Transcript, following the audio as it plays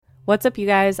What's up, you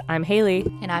guys? I'm Haley.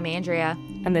 And I'm Andrea.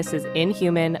 And this is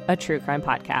Inhuman, a true crime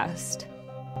podcast.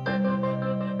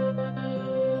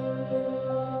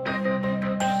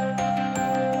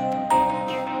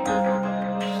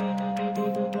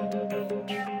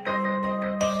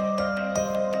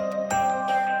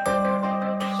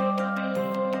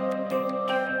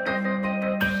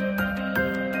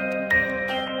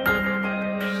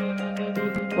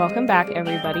 Welcome back,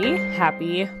 everybody.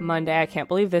 Happy Monday. I can't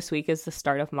believe this week is the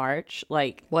start of March.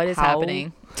 Like, what is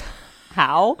happening?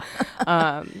 How?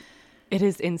 It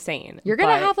is insane. You're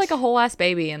gonna have like a whole ass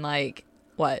baby in like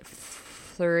what,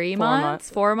 3 months?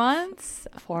 4 months?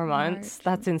 4 months. March.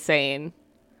 That's insane.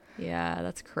 Yeah,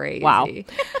 that's crazy. Wow.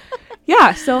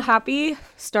 Yeah, so happy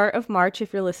start of March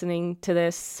if you're listening to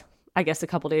this, I guess a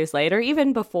couple days later,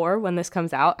 even before when this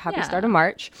comes out. Happy start of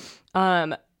March.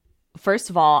 First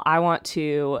of all, I want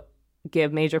to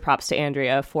give major props to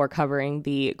Andrea for covering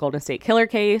the Golden State Killer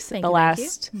case the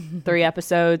last 3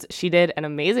 episodes. She did an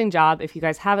amazing job. If you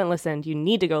guys haven't listened, you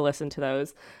need to go listen to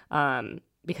those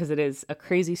because it is a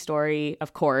crazy story,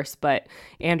 of course, but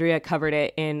Andrea covered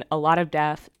it in a lot of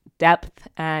depth,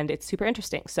 and it's super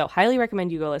interesting. So highly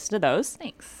recommend you go listen to those.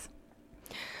 Thanks.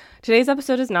 Today's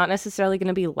episode is not necessarily going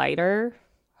to be lighter,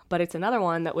 but it's another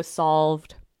one that was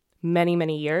solved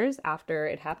many years after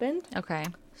it happened. Okay.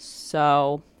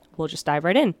 So we'll just dive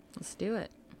right in. Let's do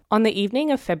it. On the evening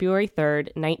of February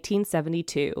 3rd,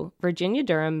 1972, Virginia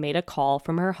Durham made a call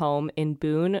from her home in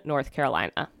Boone, North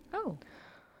Carolina. Oh.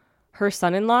 Her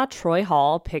son-in-law, Troy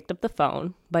Hall, picked up the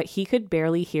phone, but he could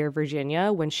barely hear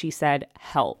Virginia when she said,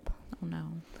 "Help." Oh,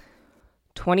 no.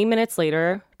 20 minutes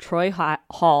later, Troy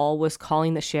Hall was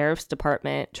calling the sheriff's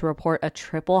department to report a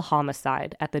triple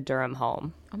homicide at the Durham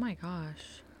home. Oh, my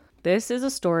gosh. This is a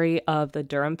story of the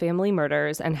Durham family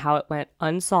murders and how it went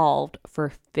unsolved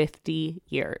for 50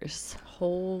 years.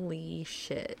 Holy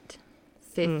shit.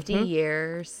 50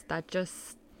 years.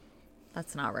 That's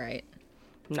not right.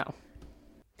 No.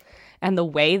 And the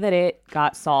way that it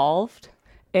got solved,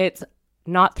 it's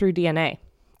not through DNA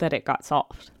that it got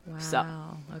solved.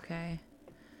 Wow. Okay.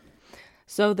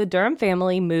 So the Durham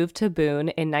family moved to Boone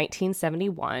in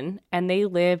 1971, and they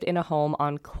lived in a home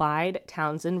on Clyde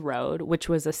Townsend Road, which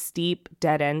was a steep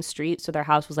dead-end street, so their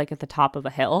house was like at the top of a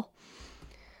hill.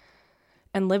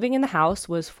 And living in the house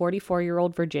was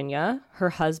 44-year-old Virginia,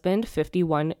 her husband,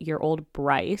 51-year-old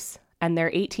Bryce, and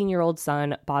their 18-year-old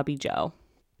son, Bobby Joe.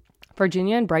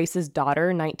 Virginia and Bryce's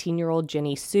daughter, 19-year-old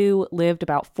Jenny Sue, lived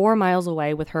about 4 miles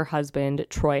away with her husband,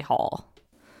 Troy Hall.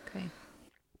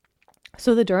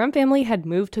 So the Durham family had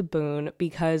moved to Boone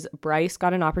because Bryce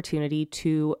got an opportunity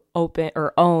to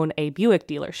own a Buick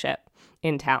dealership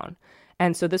in town.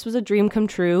 And so this was a dream come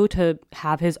true to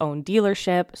have his own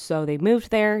dealership. So they moved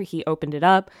there, he opened it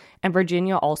up, and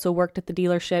Virginia also worked at the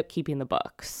dealership keeping the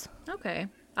books. Okay.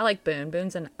 I like Boone.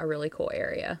 Boone's a really cool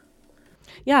area.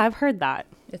 Yeah, I've heard that.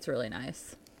 It's really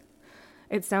nice.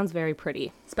 It sounds very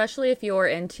pretty. Especially if you're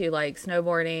into like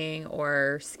snowboarding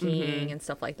or skiing and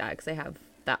stuff like that, because they have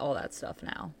all that stuff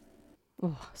now.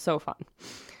 Oh, so fun.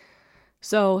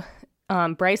 So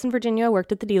Bryce and Virginia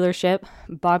worked at the dealership.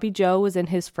 Bobby Joe was in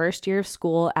his first year of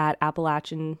school at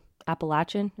Appalachian.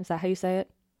 Is that how you say it?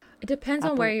 It depends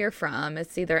on where you're from.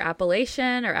 It's either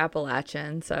Appalachian or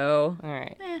Appalachian. So all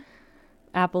right.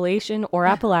 Appalachian or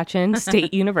Appalachian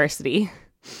State University.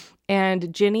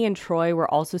 And Ginny and Troy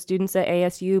were also students at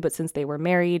ASU, but since they were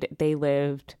married, they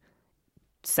lived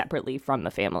separately from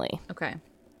the family. Okay.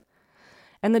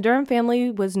 And the Durham family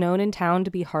was known in town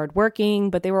to be hardworking,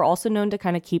 but they were also known to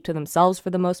kind of keep to themselves for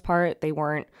the most part. They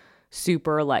weren't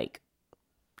super,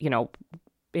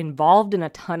 involved in a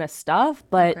ton of stuff,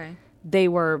 but they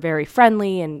were very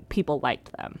friendly and people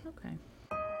liked them. Okay.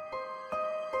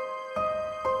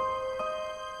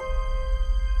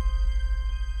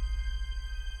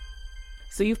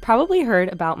 So you've probably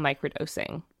heard about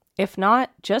microdosing. If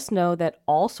not, just know that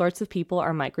all sorts of people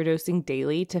are microdosing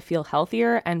daily to feel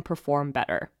healthier and perform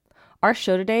better. Our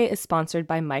show today is sponsored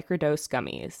by Microdose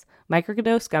Gummies.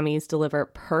 Microdose Gummies deliver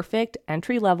perfect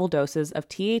entry-level doses of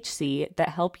THC that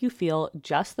help you feel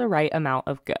just the right amount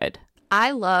of good.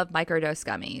 I love Microdose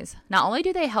Gummies. Not only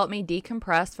do they help me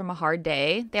decompress from a hard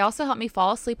day, they also help me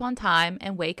fall asleep on time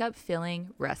and wake up feeling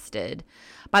rested.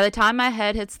 By the time my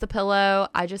head hits the pillow,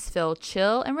 I just feel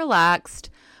chill and relaxed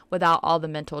without all the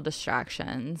mental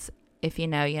distractions. If you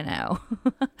know, you know.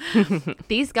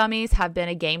 These gummies have been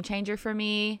a game changer for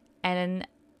me, and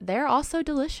they're also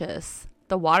delicious.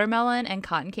 The watermelon and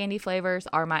cotton candy flavors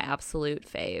are my absolute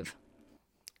fave.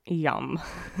 Yum.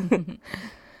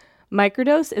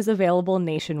 Microdose is available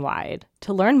nationwide.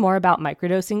 To learn more about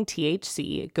microdosing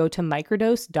THC, go to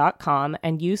microdose.com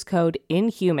and use code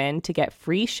INHUMAN to get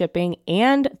free shipping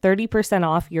and 30%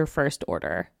 off your first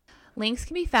order. Links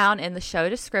can be found in the show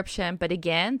description, but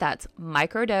again, that's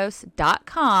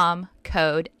microdose.com,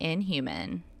 code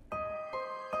INHUMAN.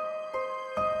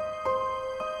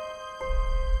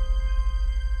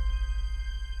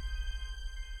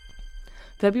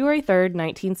 February 3rd,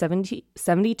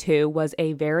 1972 was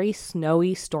a very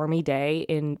snowy, stormy day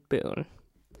in Boone.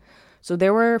 So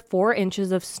there were 4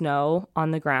 inches of snow on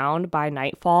the ground by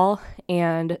nightfall,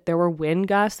 and there were wind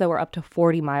gusts that were up to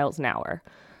 40 miles an hour.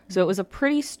 So it was a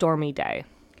pretty stormy day.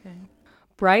 Okay.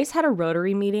 Bryce had a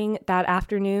Rotary meeting that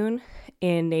afternoon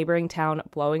in neighboring town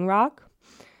Blowing Rock.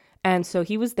 And so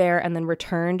he was there and then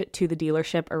returned to the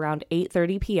dealership around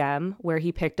 8:30 p.m., where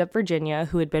he picked up Virginia,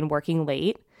 who had been working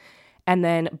late. And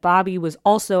then Bobby was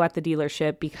also at the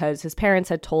dealership because his parents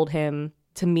had told him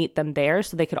to meet them there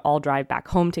so they could all drive back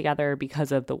home together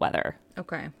because of the weather.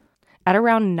 Okay. At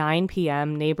around 9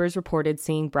 p.m., neighbors reported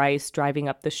seeing Bryce driving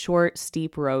up the short,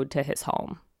 steep road to his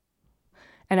home.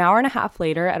 An hour and a half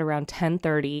later, at around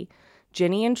 10:30,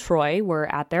 Ginny and Troy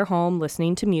were at their home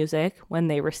listening to music when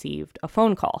they received a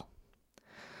phone call.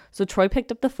 So Troy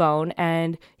picked up the phone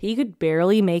and he could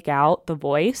barely make out the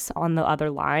voice on the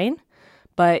other line,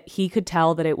 but he could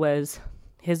tell that it was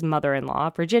his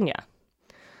mother-in-law, Virginia.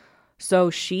 So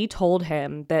she told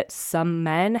him that some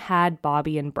men had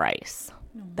Bobby and Bryce.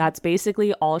 That's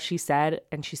basically all she said,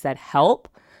 and she said, help,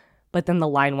 but then the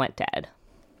line went dead.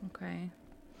 Okay.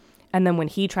 And then when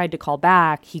he tried to call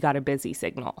back, he got a busy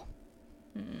signal.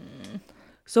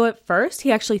 So at first,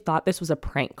 he actually thought this was a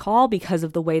prank call because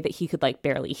of the way that he could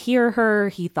barely hear her.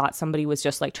 He thought somebody was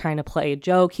just trying to play a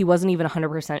joke. He wasn't even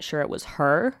 100% sure it was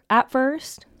her at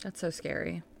first. That's so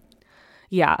scary.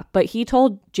 Yeah, but he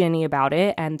told Ginny about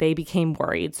it and they became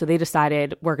worried. So they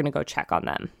decided, we're going to go check on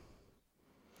them.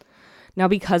 Now,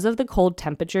 because of the cold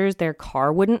temperatures, their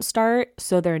car wouldn't start.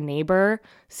 So their neighbor,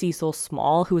 Cecil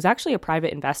Small, who was actually a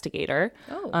private investigator,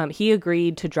 he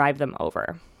agreed to drive them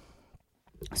over.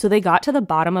 So they got to the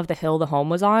bottom of the hill the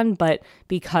home was on, but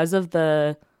because of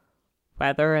the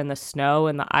weather and the snow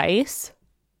and the ice,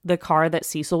 the car that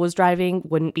Cecil was driving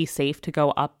wouldn't be safe to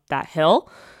go up that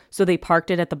hill. So they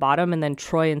parked it at the bottom, and then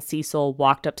Troy and Cecil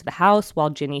walked up to the house while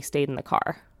Ginny stayed in the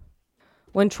car.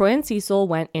 When Troy and Cecil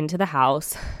went into the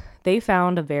house, they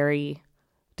found a very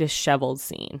disheveled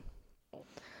scene.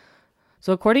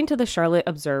 So according to the Charlotte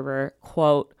Observer,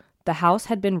 quote, the house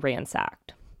had been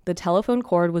ransacked. The telephone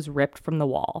cord was ripped from the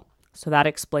wall. So that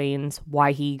explains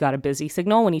why he got a busy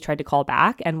signal when he tried to call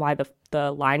back and why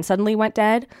the line suddenly went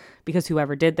dead, because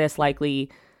whoever did this likely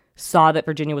saw that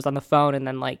Virginia was on the phone and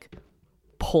then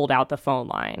pulled out the phone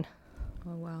line.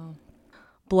 Oh, wow.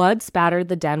 Blood spattered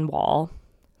the den wall.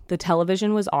 The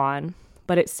television was on,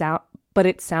 but its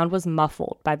sound was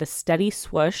muffled by the steady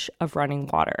swoosh of running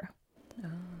water. Oh.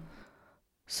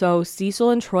 So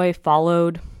Cecil and Troy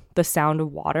followed the sound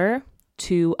of water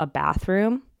to a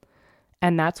bathroom,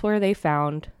 and that's where they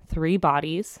found 3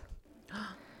 bodies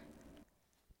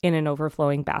in an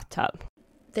overflowing bathtub.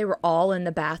 They were all in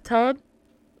the bathtub?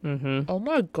 Mm-hmm. Oh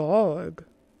my God.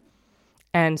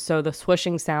 And so the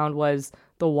swooshing sound was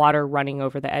the water running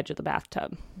over the edge of the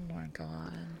bathtub. Oh my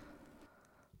God.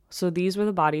 So these were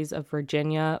the bodies of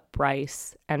Virginia,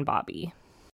 Bryce, and Bobby.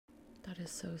 That is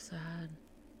so sad.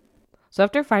 So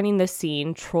after finding this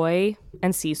scene, Troy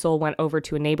and Cecil went over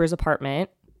to a neighbor's apartment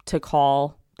to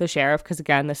call the sheriff, because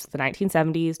again, this is the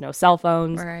 1970s, no cell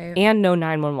phones, right, and no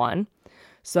 911.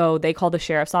 So they called the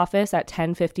sheriff's office at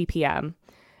 10:50 p.m.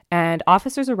 And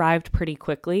officers arrived pretty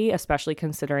quickly, especially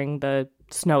considering the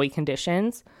snowy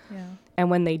conditions. Yeah. And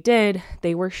when they did,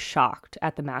 they were shocked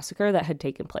at the massacre that had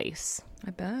taken place.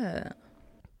 I bet.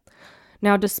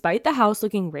 Now, despite the house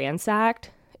looking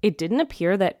ransacked, it didn't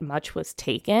appear that much was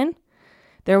taken.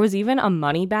 There was even a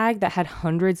money bag that had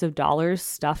hundreds of dollars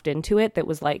stuffed into it that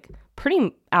was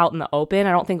pretty out in the open.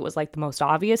 I don't think it was the most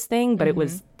obvious thing, but it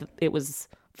was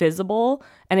visible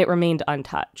and it remained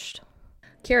untouched.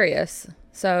 Curious.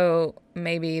 So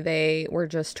maybe they were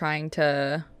just trying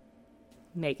to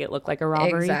make it look like a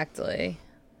robbery. Exactly.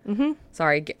 Mm-hmm.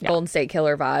 Sorry, Golden State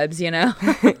Killer vibes,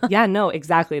 Yeah, no,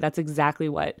 exactly. That's exactly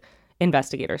what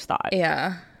investigators thought.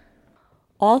 Yeah.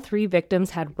 All 3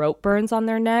 victims had rope burns on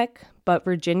their neck, but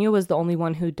Virginia was the only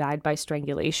one who died by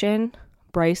strangulation.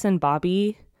 Bryce and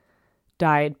Bobby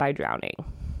died by drowning.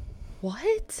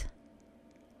 What?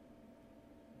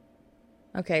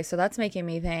 Okay, so that's making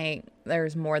me think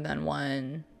there's more than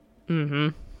one. Mm-hmm.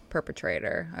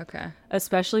 perpetrator. Okay.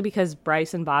 Especially because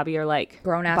Bryce and Bobby are like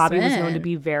grown-ass Bobby men. was known to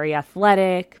be very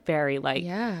athletic, very like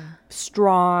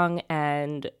strong,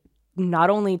 and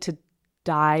not only to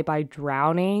die by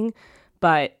drowning,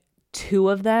 but two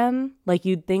of them, like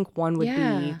you'd think one would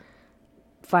be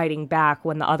fighting back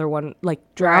when the other one,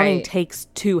 like drowning takes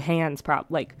two hands,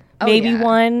 like maybe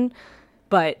one.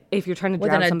 But if you're trying to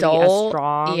drown somebody as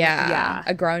strong,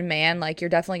 a grown man, like you're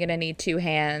definitely going to need two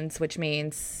hands, which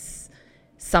means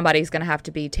somebody's going to have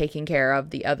to be taking care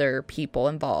of the other people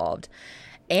involved.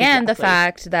 And the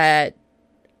fact that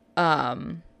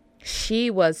she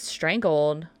was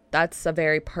strangled, that's a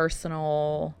very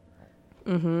personal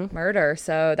murder.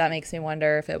 So that makes me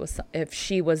wonder if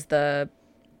she was the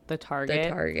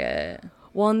target.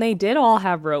 Well, and they did all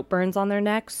have rope burns on their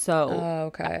necks,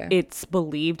 so it's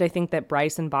believed, I think, that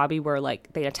Bryce and Bobby were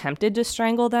like, they attempted to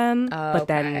strangle them, but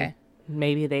then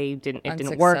maybe they didn't. It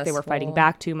didn't work. They were fighting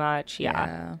back too much.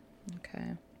 Yeah.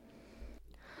 Okay.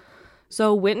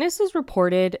 So witnesses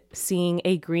reported seeing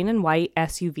a green and white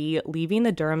SUV leaving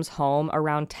the Durham's home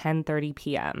around 10:30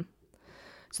 p.m.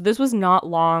 So this was not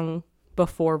long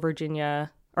after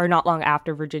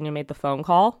Virginia made the phone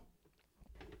call.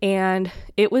 And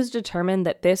it was determined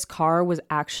that this car was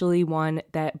actually one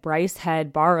that Bryce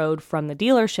had borrowed from the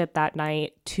dealership that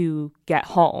night to get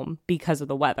home because of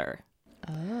the weather.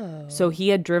 Oh. So he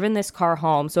had driven this car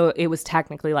home. So it was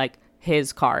technically like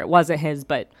his car. It wasn't his,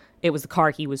 but it was the car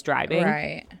he was driving.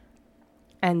 Right.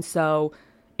 And so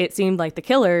it seemed like the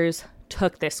killers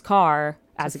took this car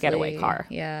as a getaway car.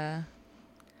 Yeah.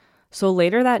 So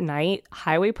later that night,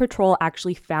 Highway Patrol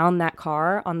actually found that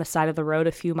car on the side of the road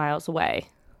a few miles away.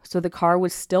 So the car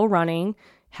was still running,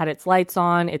 had its lights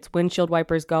on, its windshield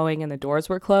wipers going, and the doors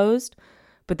were closed,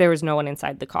 but there was no one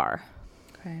inside the car.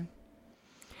 Okay.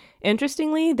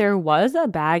 Interestingly, there was a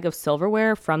bag of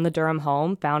silverware from the Durham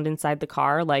home found inside the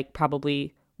car, like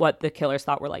probably what the killers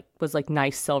thought was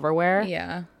nice silverware.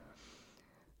 Yeah.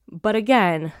 But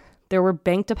again, there were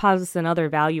bank deposits and other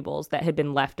valuables that had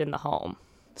been left in the home.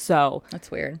 So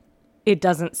that's weird. It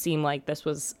doesn't seem like this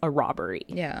was a robbery.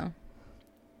 Yeah.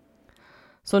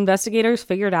 So investigators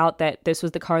figured out that this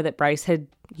was the car that Bryce had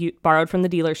borrowed from the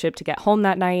dealership to get home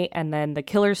that night, and then the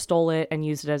killers stole it and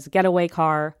used it as a getaway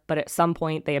car, but at some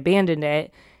point they abandoned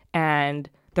it, and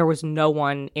there was no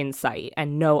one in sight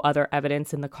and no other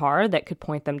evidence in the car that could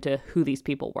point them to who these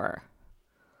people were.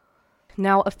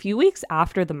 Now, a few weeks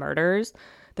after the murders,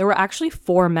 there were actually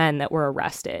 4 men that were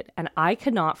arrested, and I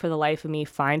could not for the life of me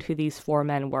find who these 4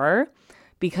 men were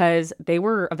because they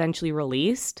were eventually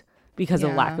released because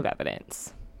of lack of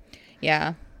evidence.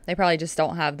 Yeah. They probably just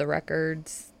don't have the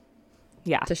records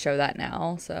to show that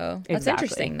now. So that's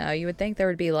interesting, though. You would think there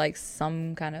would be like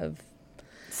some kind of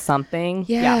something.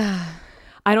 Yeah.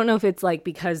 I don't know if it's like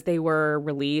because they were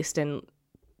released and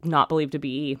not believed to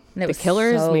be the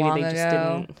killers. So maybe they just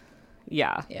didn't.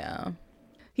 Yeah. Yeah.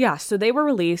 Yeah. So they were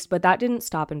released, but that didn't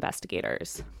stop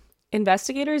investigators.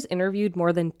 Investigators interviewed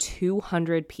more than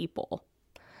 200 people.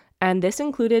 And this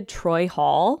included Troy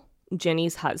Hall,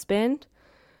 Ginny's husband,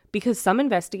 because some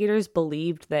investigators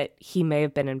believed that he may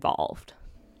have been involved.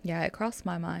 Yeah, it crossed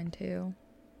my mind too.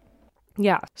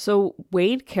 Yeah. So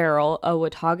Wade Carroll, a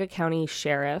Watauga County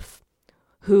sheriff,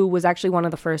 who was actually one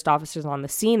of the first officers on the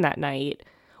scene that night,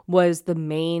 was the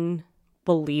main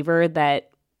believer that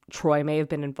Troy may have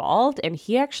been involved. And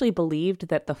he actually believed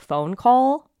that the phone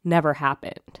call never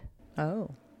happened.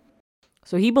 Oh.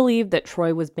 So he believed that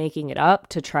Troy was making it up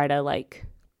to try to like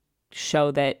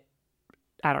show that,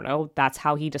 I don't know, that's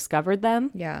how he discovered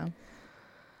them. Yeah.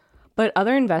 But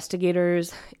other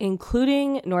investigators,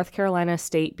 including North Carolina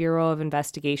State Bureau of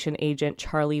Investigation agent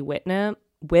Charlie Whitman,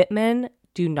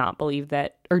 do believe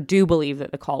that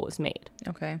the call was made.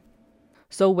 Okay.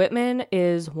 So Whitman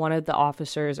is one of the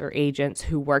officers or agents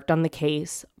who worked on the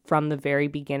case from the very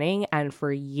beginning and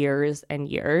for years and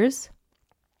years.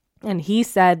 And he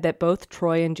said that both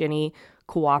Troy and Ginny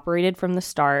cooperated from the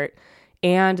start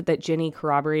and that Ginny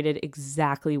corroborated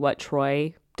exactly what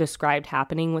Troy described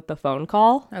happening with the phone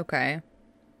call. Okay.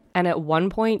 And at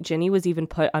one point, Ginny was even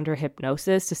put under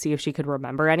hypnosis to see if she could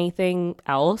remember anything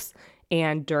else.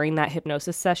 And during that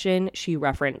hypnosis session, she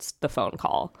referenced the phone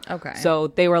call. Okay. So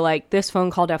they were like, this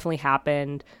phone call definitely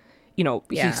happened. You know,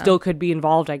 he still could be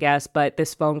involved, I guess, but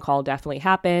this phone call definitely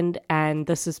happened. And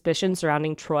the suspicion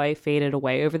surrounding Troy faded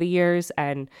away over the years,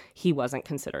 and he wasn't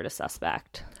considered a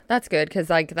suspect. That's good, because,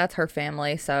 like, that's her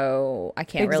family, so I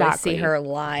can't really see her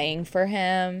lying for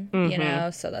him, you know?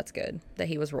 So that's good that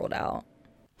he was ruled out.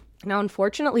 Now,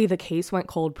 unfortunately, the case went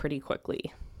cold pretty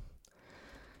quickly.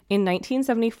 In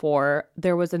 1974,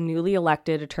 there was a newly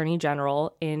elected attorney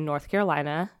general in North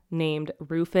Carolina named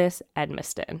Rufus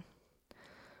Edmisten.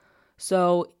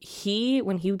 So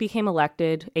when he became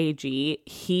elected AG,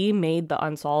 he made the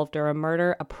unsolved Durham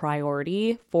murder a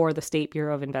priority for the State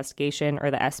Bureau of Investigation,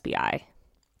 or the SBI.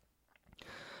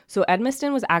 So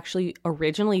Edmisten was actually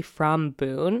originally from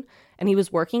Boone, and he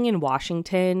was working in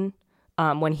Washington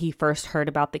when he first heard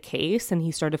about the case, and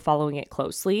he started following it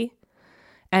closely.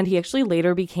 And he actually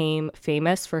later became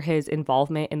famous for his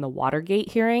involvement in the Watergate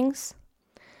hearings.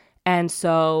 And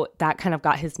so that kind of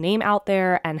got his name out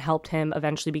there and helped him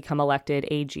eventually become elected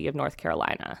AG of North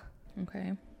Carolina.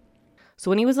 Okay.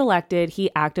 So when he was elected, he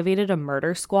activated a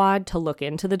murder squad to look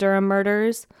into the Durham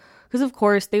murders. Because, of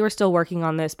course, they were still working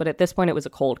on this, but at this point it was a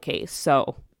cold case.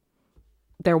 So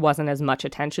there wasn't as much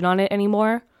attention on it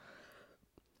anymore.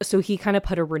 So he kind of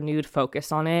put a renewed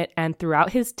focus on it. And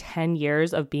throughout his 10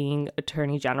 years of being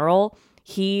attorney general,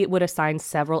 he would assign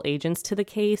several agents to the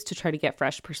case to try to get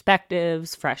fresh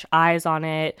perspectives, fresh eyes on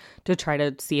it, to try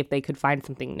to see if they could find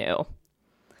something new.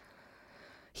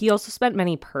 He also spent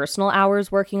many personal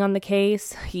hours working on the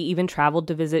case. He even traveled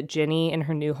to visit Ginny in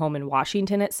her new home in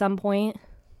Washington at some point.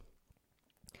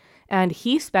 And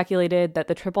he speculated that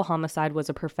the triple homicide was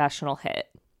a professional hit.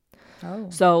 Oh.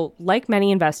 So, like many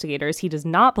investigators, he does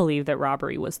not believe that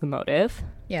robbery was the motive.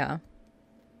 Yeah.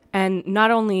 And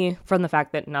not only from the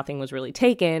fact that nothing was really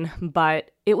taken, but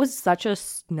it was such a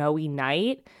snowy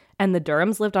night, and the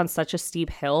Durhams lived on such a steep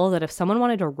hill that if someone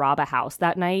wanted to rob a house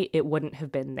that night, it wouldn't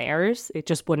have been theirs. It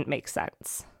just wouldn't make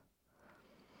sense.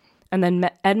 And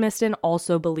then Edmisten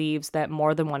also believes that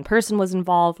more than one person was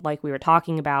involved, like we were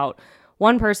talking about.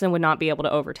 One person would not be able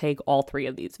to overtake all three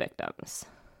of these victims.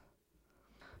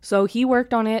 So he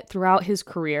worked on it throughout his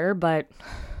career, but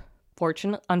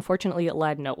unfortunately it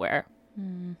led nowhere.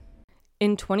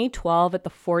 In 2012, at the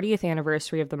 40th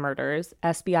anniversary of the murders,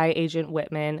 SBI agent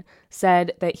Whitman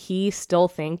said that he still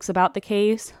thinks about the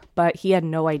case, but he had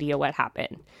no idea what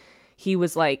happened. He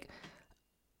was like,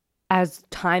 as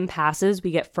time passes, we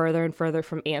get further and further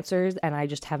from answers, and I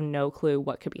just have no clue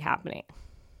what could be happening.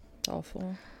 It's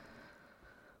awful.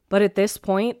 But at this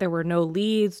point, there were no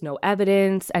leads, no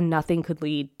evidence, and nothing could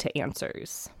lead to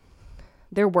answers.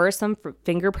 There were some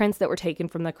fingerprints that were taken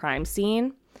from the crime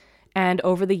scene, and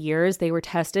over the years, they were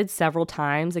tested several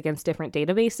times against different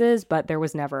databases, but there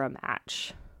was never a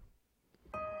match.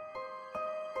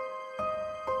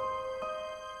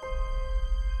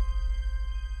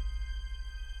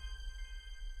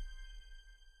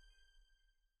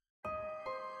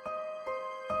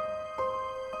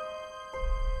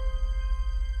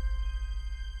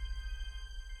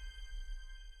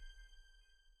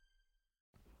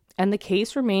 And the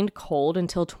case remained cold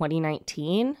until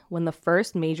 2019, when the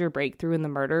first major breakthrough in the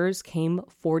murders came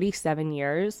 47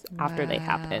 years after they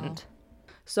happened.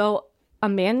 So a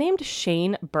man named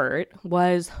Shane Burt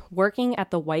was working at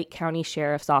the White County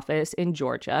Sheriff's Office in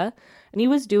Georgia, and he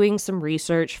was doing some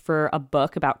research for a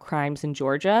book about crimes in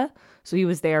Georgia. So he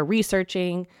was there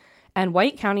researching, and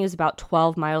White County is about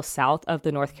 12 miles south of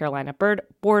the North Carolina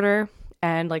border.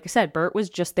 And like I said, Burt was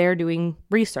just there doing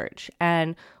research.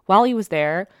 And while he was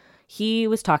there, he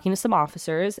was talking to some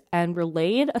officers and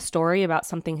relayed a story about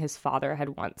something his father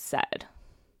had once said.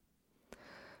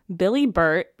 Billy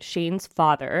Burt, Shane's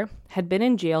father, had been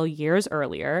in jail years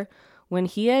earlier when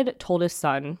he had told his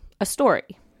son a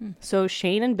story. So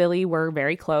Shane and Billy were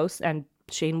very close, and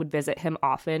Shane would visit him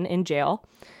often in jail.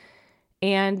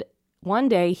 And one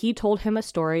day he told him a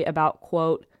story about,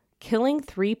 quote, killing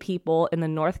 3 people in the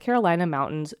North Carolina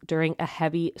mountains during a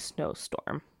heavy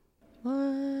snowstorm.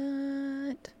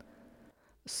 What?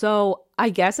 So I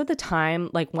guess at the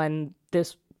time, like when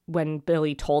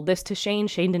Billy told this to Shane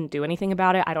didn't do anything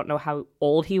about it. I don't know how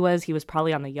old he was. He was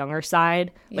probably on the younger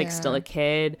side, like still a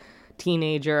kid,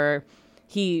 teenager.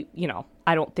 He,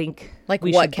 I don't think like,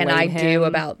 what can I do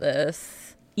about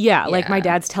this? Yeah, like my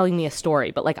dad's telling me a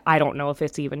story, but like I don't know if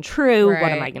it's even true. Right.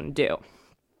 What am I going to do?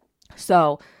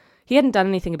 So he hadn't done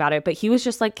anything about it, but he was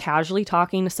just like casually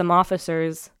talking to some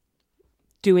officers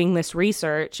doing this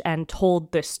research and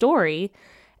told this story.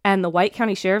 And the White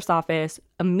County Sheriff's Office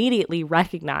immediately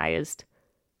recognized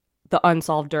the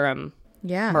unsolved Durham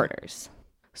murders.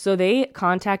 So they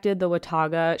contacted the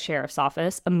Watauga Sheriff's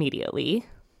Office immediately.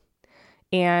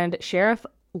 And Sheriff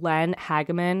Len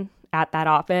Hageman at that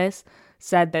office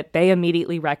said that they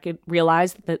immediately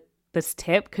realized that this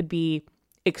tip could be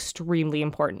extremely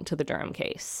important to the Durham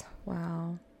case.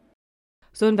 Wow.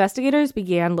 So investigators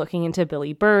began looking into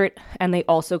Billy Burt, and they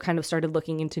also kind of started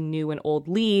looking into new and old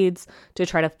leads to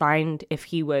try to find if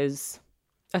he was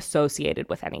associated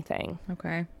with anything.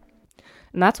 Okay.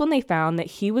 And that's when they found that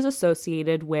he was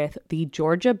associated with the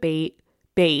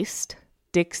Georgia-based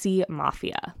Dixie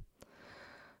Mafia.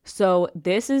 So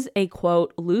this is a,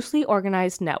 quote, loosely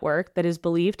organized network that is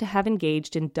believed to have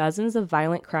engaged in dozens of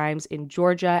violent crimes in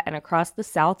Georgia and across the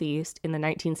Southeast in the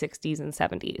 1960s and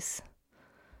 70s.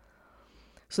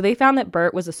 So they found that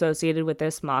Burt was associated with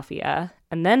this mafia,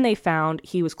 and then they found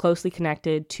he was closely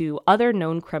connected to other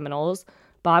known criminals,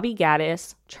 Bobby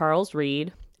Gaddis, Charles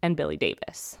Reed, and Billy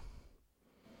Davis.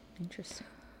 Interesting.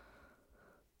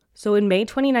 So in May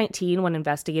 2019, when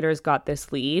investigators got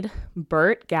this lead,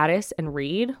 Burt, Gaddis, and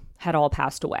Reed had all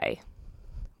passed away.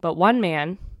 But one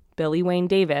man, Billy Wayne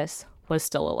Davis, was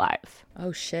still alive.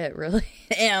 Oh, shit, really?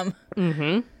 Damn.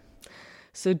 Mm-hmm.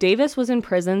 So Davis was in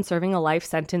prison serving a life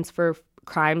sentence for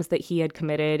crimes that he had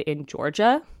committed in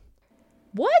Georgia.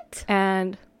 What?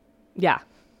 And, yeah.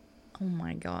 Oh,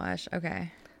 my gosh.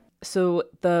 Okay. So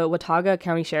the Watauga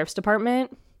County Sheriff's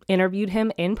Department interviewed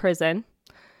him in prison.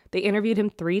 They interviewed him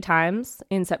 3 times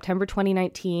in September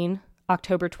 2019,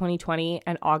 October 2020,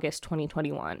 and August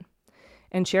 2021.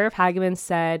 And Sheriff Hageman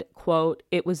said, quote,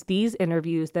 "It was these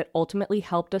interviews that ultimately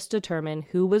helped us determine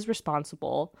who was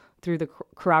responsible through the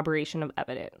corroboration of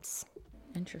evidence."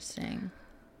 Interesting.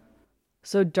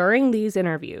 So during these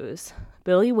interviews,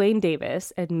 Billy Wayne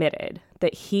Davis admitted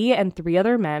that he and 3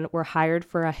 other men were hired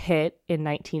for a hit in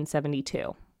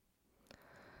 1972.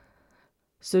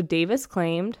 So Davis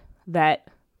claimed that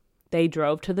they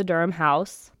drove to the Durham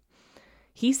house.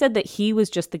 He said that he was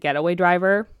just the getaway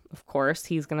driver. Of course,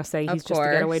 he's going to say he's just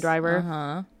the getaway driver.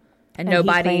 Uh-huh. And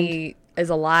nobody is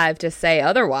alive to say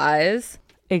otherwise.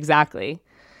 Exactly.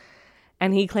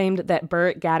 And he claimed that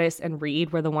Burt, Gaddis, and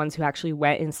Reed were the ones who actually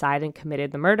went inside and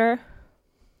committed the murder.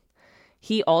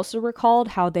 He also recalled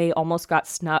how they almost got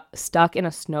stuck in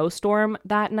a snowstorm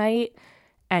that night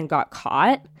and got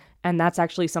caught. And that's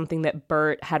actually something that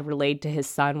Burt had relayed to his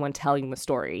son when telling the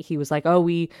story. He was like, oh,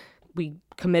 we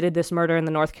committed this murder in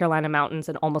the North Carolina mountains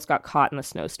and almost got caught in the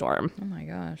snowstorm. Oh, my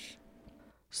gosh.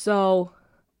 So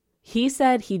he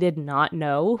said he did not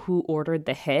know who ordered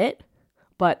the hit,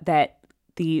 but that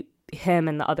him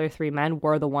and the other 3 men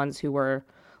were the ones who were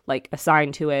like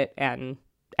assigned to it and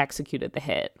executed the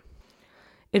hit.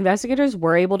 Investigators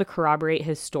were able to corroborate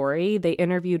his story. They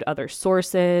interviewed other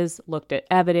sources, looked at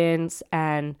evidence,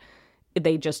 and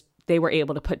they were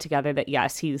able to put together that,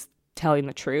 yes, he's telling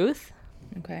the truth.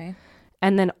 Okay.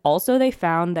 And then also they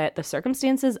found that the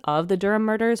circumstances of the Durham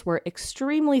murders were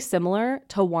extremely similar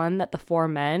to one that the 4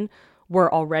 men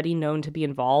were already known to be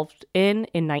involved in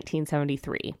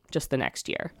 1973, just the next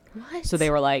year. What? So they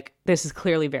were like, this is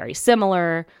clearly very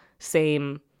similar,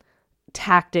 same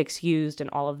tactics used and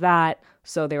all of that.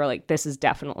 So they were like, this is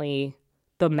definitely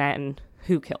the men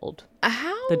who killed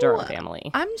the Durham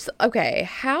family.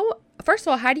 First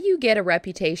of all, how do you get a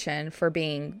reputation for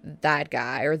being that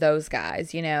guy or those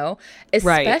guys,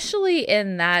 especially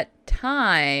in that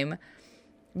time,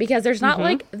 because there's not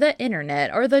like the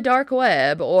internet or the dark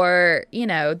web or,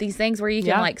 these things where you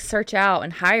can like search out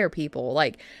and hire people.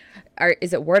 Like,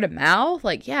 is it word of mouth?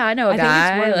 Like, yeah, I know a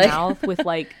guy. I think it's word of mouth with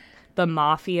like the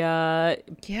mafia.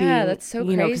 Yeah, that's so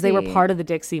crazy. Because they were part of the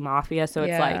Dixie Mafia. So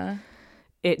it's like,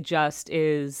 it just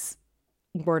is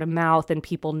word of mouth and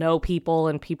people know people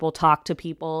and people talk to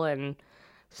people and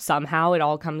somehow it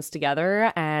all comes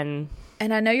together. And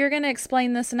I know you're going to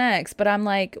explain this next, but I'm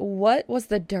like, what was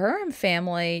the Durham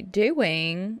family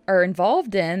doing or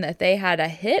involved in that they had a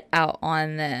hit out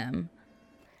on them?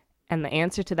 And the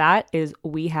answer to that is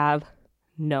we have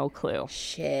no clue.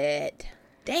 Shit.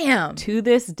 Damn. To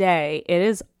this day, it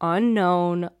is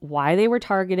unknown why they were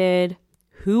targeted,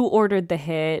 who ordered the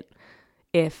hit,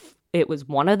 if it was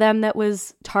one of them that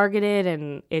was targeted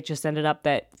and it just ended up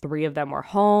that 3 of them were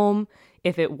home,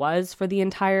 if it was for the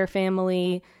entire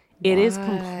family. It is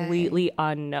completely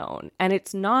unknown. And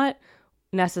it's not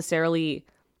necessarily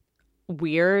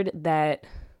weird that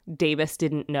Davis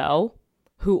didn't know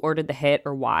who ordered the hit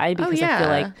or why, because I feel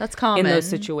like that's common. In those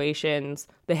situations,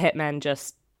 the hitman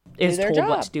just is told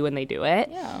what to do and they do it.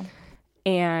 Yeah.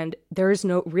 And there's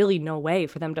really no way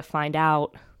for them to find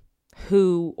out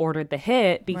who ordered the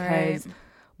hit because,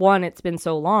 one, it's been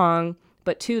so long,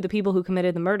 but 2, the people who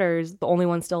committed the murders, the only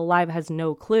one still alive, has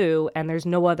no clue, and there's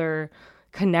no other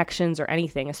connections or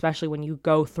anything, especially when you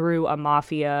go through a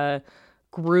mafia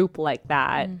group like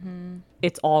that.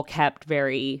 It's all kept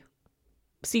very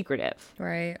secretive.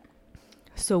 Right.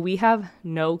 So we have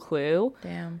no clue.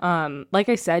 Damn. Like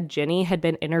I said, Ginny had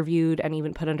been interviewed and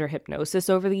even put under hypnosis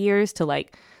over the years to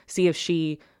like see if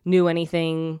she knew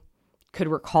anything, could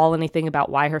recall anything about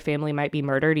why her family might be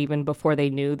murdered, even before they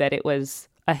knew that it was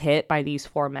a hit by these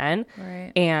 4 men.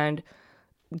 Right. And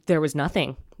there was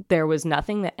nothing. There was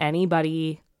nothing that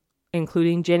anybody,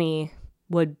 including Ginny,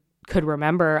 could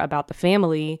remember about the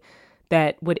family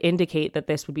that would indicate that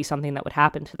this would be something that would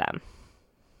happen to them.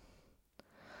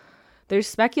 There's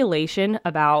speculation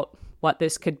about what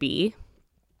this could be.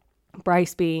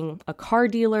 Bryce being a car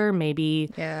dealer, maybe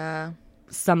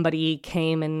somebody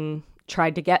came and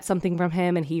tried to get something from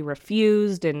him and he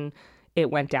refused and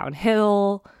it went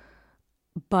downhill.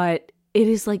 But it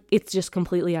is like, it's just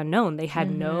completely unknown. They had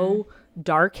no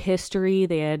dark history.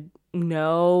 They had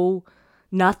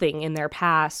nothing in their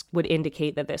past would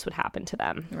indicate that this would happen to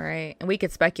them. Right. And we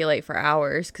could speculate for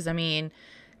hours because, I mean,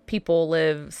 people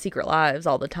live secret lives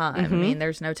all the time. I mean,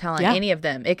 there's no telling any of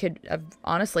them. It could have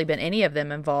honestly been any of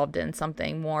them involved in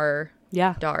something more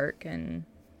dark and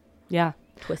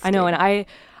twisted. I know. And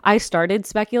I started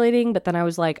speculating, but then I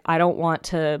was like, I don't want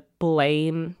to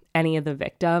blame any of the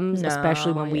victims,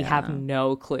 especially when we have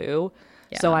no clue.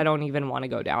 Yeah. So I don't even want to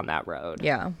go down that road.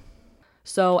 Yeah.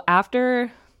 So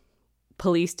after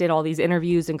police did all these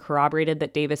interviews and corroborated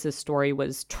that Davis's story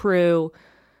was true,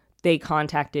 they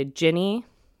contacted Ginny,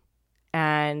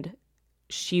 and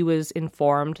she was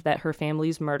informed that her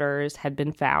family's murderers had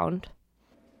been found.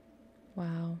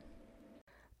 Wow.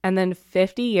 And then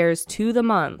 50 years to the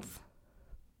month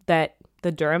that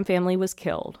the Durham family was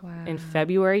killed, in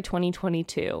February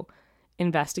 2022,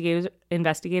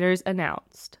 investigators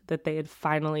announced that they had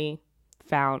finally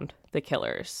found the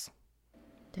killers.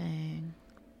 Dang.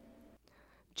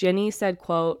 Ginny said,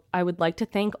 quote, "I would like to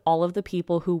thank all of the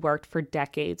people who worked for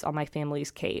decades on my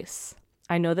family's case.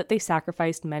 I know that they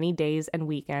sacrificed many days and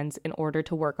weekends in order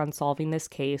to work on solving this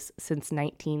case since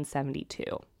 1972.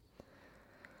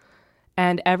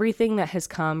 And everything that has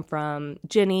come from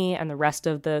Ginny and the rest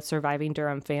of the surviving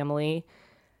Durham family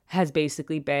has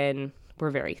basically been,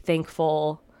 we're very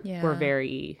thankful. Yeah. We're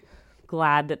very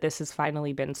glad that this has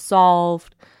finally been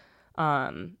solved.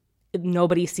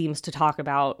 Nobody seems to talk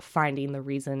about finding the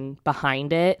reason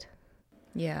behind it.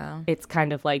 Yeah. It's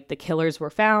kind of like the killers were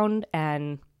found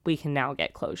and we can now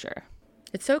get closure."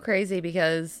 It's so crazy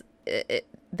because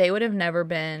they would have never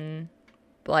been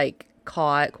like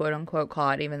caught, quote unquote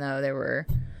caught, even though they were,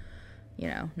 you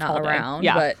know, not around.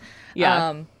 Yeah.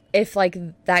 But if like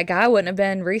that guy wouldn't have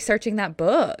been researching that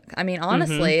book. I mean,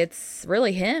 honestly, it's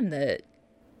really him that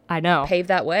I know paved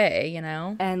that way, you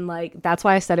know? And like, that's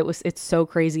why I said it's so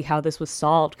crazy how this was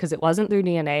solved, because it wasn't through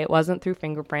DNA, it wasn't through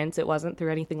fingerprints, it wasn't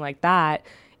through anything like that.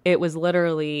 It was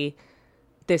literally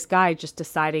this guy just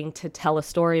deciding to tell a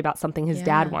story about something his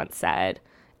dad once said.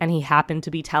 And he happened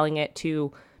to be telling it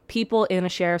to people in a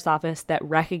sheriff's office that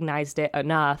recognized it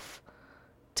enough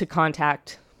to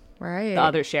contact the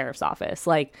other sheriff's office.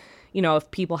 Like, you know,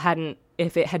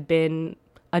 if it had been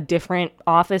a different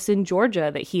office in Georgia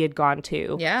that he had gone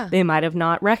to, they might have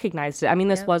not recognized it. I mean,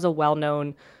 this was a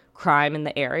well-known crime in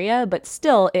the area, but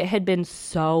still, it had been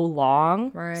so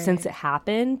long since it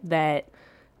happened that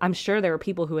I'm sure there were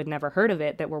people who had never heard of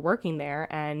it that were working there,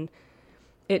 and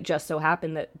it just so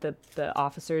happened that the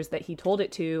officers that he told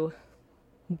it to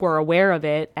were aware of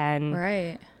it,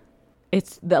 and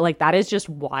it's that, like, that is just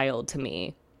wild to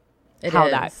me.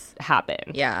 That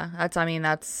happened. Yeah,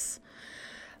 that's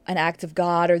an act of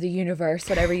God or the universe,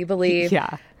 whatever you believe.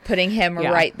 Putting him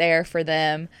right there for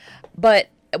them. But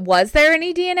was there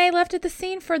any DNA left at the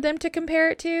scene for them to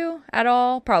compare it to at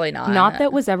all? Probably not. Not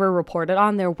that was ever reported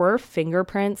on. There were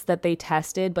fingerprints that they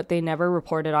tested, but they never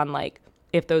reported on, like,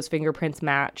 if those fingerprints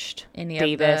matched any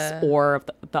Davis or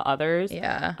the others.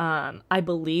 Yeah. I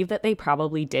believe that they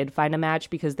probably did find a match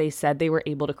because they said they were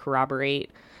able to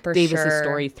corroborate Davis's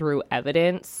story through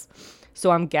evidence.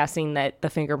 So I'm guessing that the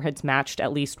fingerprints matched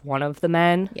at least one of the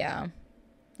men. Yeah.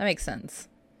 That makes sense.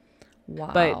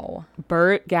 Wow. But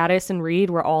Burt, Gaddis, and Reed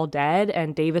were all dead,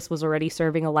 and Davis was already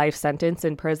serving a life sentence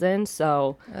in prison.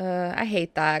 So I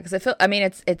hate that because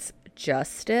it's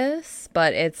justice,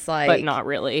 but it's like, but not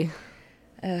really.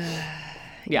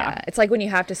 Yeah, it's like when you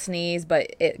have to sneeze,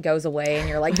 but it goes away, and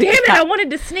you're like, "Damn it, I wanted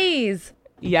to sneeze."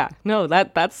 Yeah, no,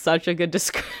 that's such a good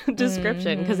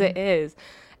description because it is.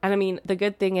 And I mean, the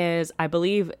good thing is, I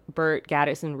believe Burt,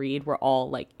 Gaddis, and Reed were all,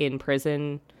 like, in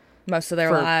prison most of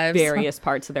their lives, various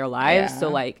parts of their lives. So,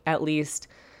 like, at least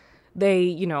they,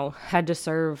 you know, had to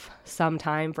serve some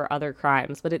time for other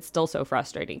crimes. But it's still so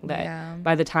frustrating that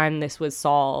by the time this was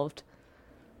solved,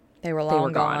 they were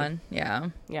long gone. Yeah.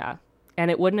 Yeah. And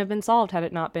it wouldn't have been solved had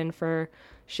it not been for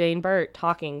Shane Burt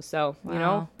talking. So, you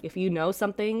know, if you know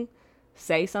something,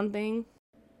 say something.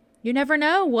 You never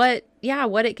know what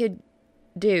it could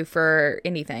do for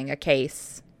anything, a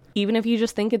case. Even if you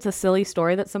just think it's a silly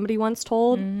story that somebody once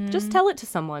told, just tell it to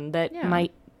someone that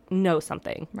might know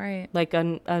something. Right. Like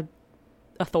a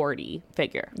authority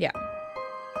figure. Yeah.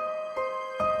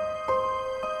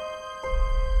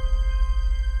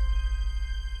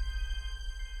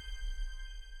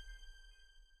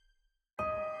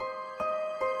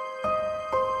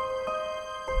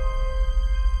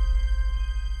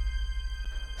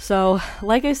 So,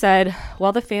 like I said,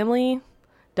 while the family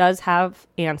does have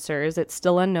answers, it's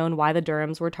still unknown why the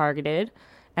Durhams were targeted,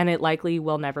 and it likely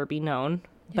will never be known.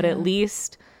 Yeah. But at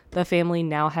least the family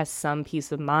now has some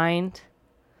peace of mind.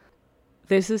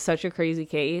 This is such a crazy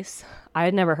case. I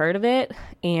had never heard of it,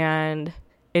 and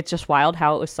it's just wild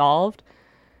how it was solved.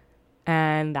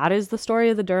 And that is the story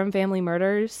of the Durham family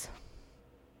murders.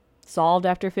 Solved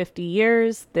after 50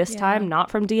 years, this time not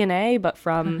from DNA, but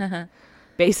from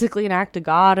basically an act of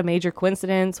God, a major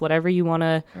coincidence, whatever you want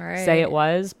to say it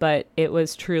was, but it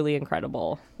was truly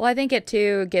incredible. Well, I think it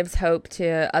too gives hope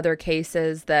to other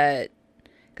cases that,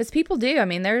 because people do, I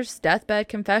mean, there's deathbed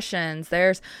confessions,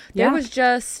 there was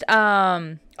just,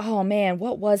 oh man,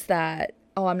 what was that?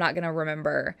 Oh, I'm not going to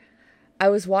remember. I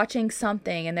was watching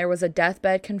something and there was a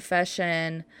deathbed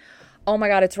confession. Oh my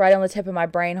God, it's right on the tip of my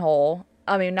brain hole.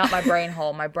 I mean, not my brain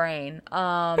hole, my brain.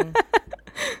 I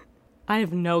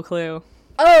have no clue.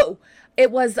 Oh, it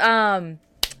was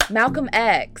Malcolm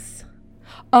X.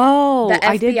 Oh, the FBI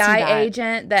I did see that.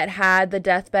 Agent that had the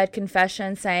deathbed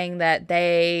confession saying that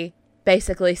they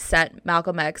basically set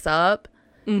Malcolm X up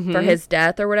for his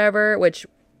death or whatever, which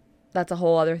that's a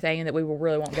whole other thing that we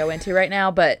really won't go into right now.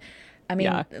 But I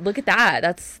mean, look at that.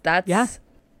 That's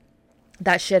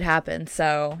that shit happened.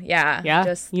 So yeah,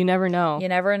 just you never know. You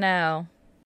never know.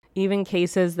 Even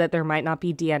cases that there might not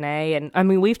be DNA. And I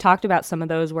mean, we've talked about some of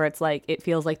those where it's like, it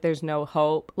feels like there's no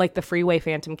hope, like the Freeway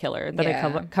Phantom Killer that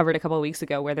I covered a couple of weeks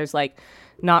ago, where there's like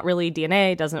not really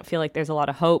DNA, doesn't feel like there's a lot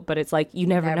of hope, but it's like, you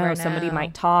never know. Somebody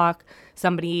might talk,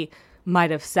 somebody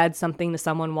might have said something to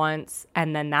someone once,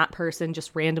 and then that person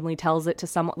just randomly tells it to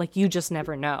someone. Like, you just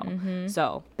never know.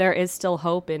 So there is still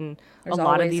hope in a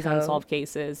lot of these unsolved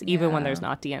cases, even when there's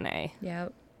not DNA.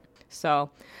 Yep. So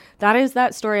that is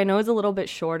that story. I know it's a little bit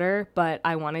shorter, but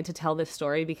I wanted to tell this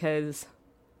story because,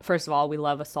 first of all, we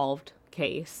love a solved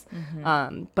case.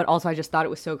 But also I just thought it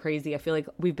was so crazy. I feel like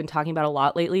we've been talking about a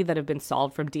lot lately that have been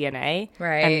solved from DNA.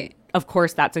 Right. And of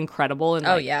course that's incredible and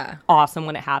awesome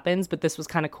when it happens. But this was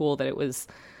kind of cool that it was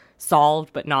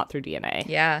solved, but not through DNA.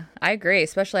 Yeah, I agree.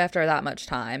 Especially after that much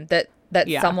time that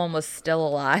someone was still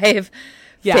alive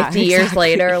 50 years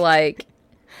later. Like,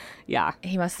 yeah,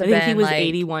 he must have been. I think been he was like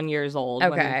 81 years old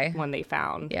when they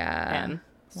found him.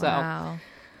 So, wow.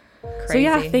 Crazy. So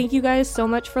yeah, thank you guys so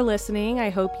much for listening. I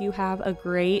hope you have a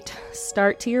great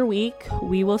start to your week.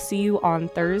 We will see you on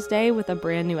Thursday with a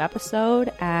brand new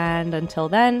episode. And until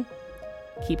then,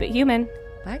 keep it human.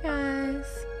 Bye, guys.